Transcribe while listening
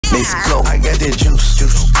Mix flow, I got that juice.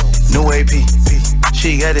 New AP,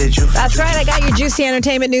 she got that juice. That's right. I got your juicy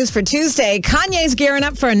entertainment news for Tuesday. Kanye's gearing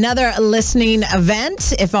up for another listening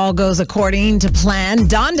event. If all goes according to plan,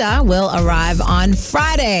 Donda will arrive on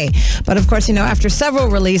Friday. But of course, after several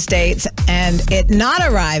release dates and it not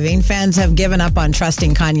arriving, fans have given up on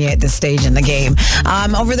trusting Kanye at this stage in the game.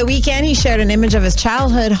 Over the weekend, he shared an image of his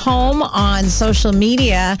childhood home on social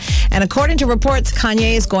media. And according to reports,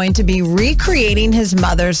 Kanye is going to be recreating his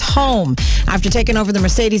mother's home. After taking over the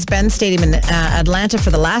Mercedes-Benz Stadium in Atlanta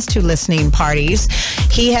for the last two listening parties,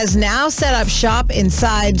 he has now set up shop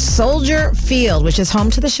inside Soldier Field, which is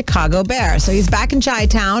home to the Chicago Bears. So he's back in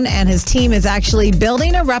Chi-Town, and his team is actually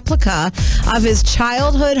building a replica of his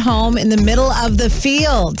childhood home in the middle of the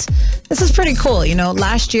field. This is pretty cool.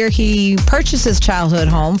 Last year he purchased his childhood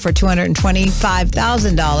home for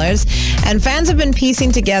 $225,000, and fans have been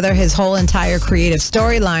piecing together his whole entire creative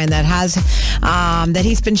storyline that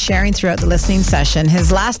he's been sharing throughout the listening session.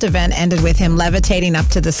 His last event ended with him levitating up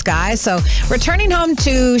to the sky. So returning home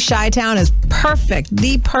to Chi-Town is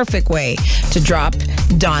the perfect way to drop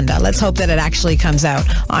Donda. Let's hope that it actually comes out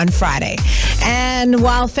on Friday. And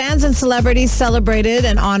while fans and celebrities celebrated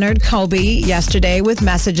and honored Kobe yesterday with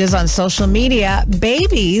messages on social media,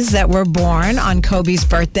 babies that were born on Kobe's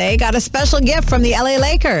birthday got a special gift from the LA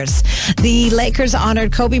Lakers. The Lakers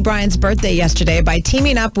honored Kobe Bryant's birthday yesterday by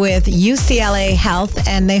teaming up with UCLA Health,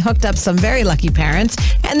 and they hooked up some very lucky parents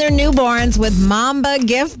and their newborns with Mamba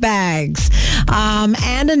gift bags.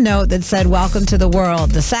 And a note that said, "Welcome to the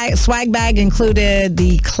world." The swag bag included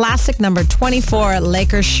the classic number 24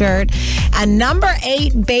 Lakers shirt, a number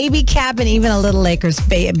 8 baby cap, and even a little Lakers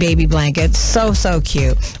baby blanket. So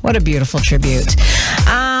cute. What a beautiful tribute.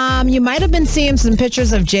 You might have been seeing some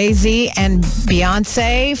pictures of Jay-Z and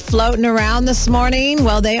Beyonce floating around this morning.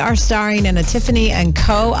 Well, they are starring in a Tiffany &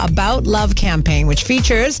 Co. About Love campaign, which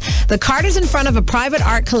features the Carters in front of a private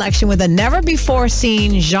art collection with a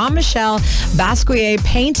never-before-seen Jean-Michel Basquiat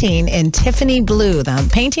painting in Tiffany blue. The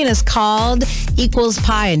painting is called Equals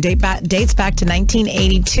Pie and dates back to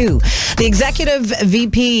 1982. The executive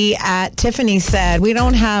VP at Tiffany said, they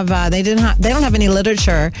don't have any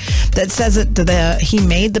literature that says that he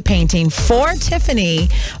made the painting for Tiffany,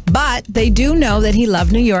 but they do know that he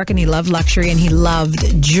loved New York and he loved luxury and he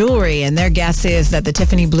loved jewelry. And their guess is that the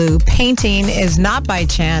Tiffany blue painting is not by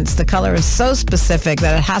chance. The color is so specific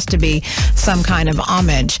that it has to be some kind of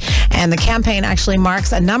homage. And the campaign actually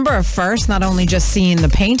marks a number of firsts, not only just seeing the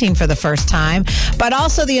painting for the first time, but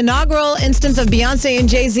also the inaugural instance of Beyonce and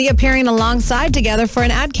Jay-Z appearing alongside together for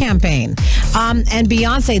an ad campaign. And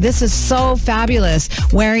Beyonce, this is so fabulous,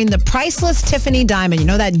 wearing the priceless Tiffany diamond.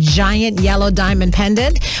 That giant yellow diamond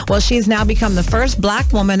pendant? Well, she's now become the first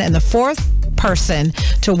black woman and the fourth person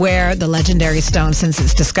to wear the legendary stone since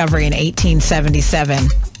its discovery in 1877.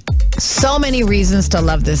 So many reasons to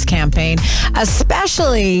love this campaign,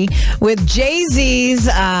 especially with Jay-Z's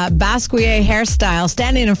Basquiat hairstyle,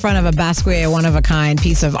 standing in front of a Basquiat one-of-a-kind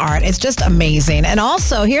piece of art. It's just amazing. And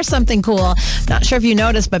also, here's something cool. Not sure if you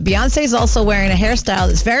noticed, but Beyonce's also wearing a hairstyle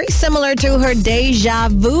that's very similar to her Deja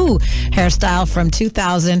Vu hairstyle from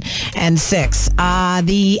 2006.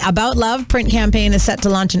 The About Love print campaign is set to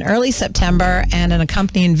launch in early September, and an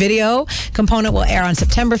accompanying video component will air on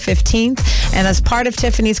September 15th. And as part of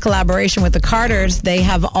Tiffany's collaboration with the Carters, they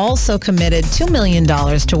have also committed $2 million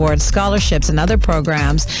towards scholarships and other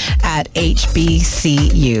programs at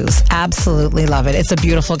HBCUs. Absolutely love it. It's a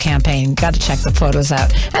beautiful campaign. Got to check the photos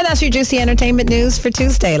out. And that's your juicy entertainment news for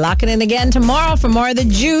Tuesday. Lock it in again tomorrow for more of the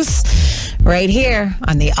juice right here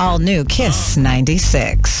on the all-new Kiss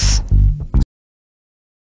 96.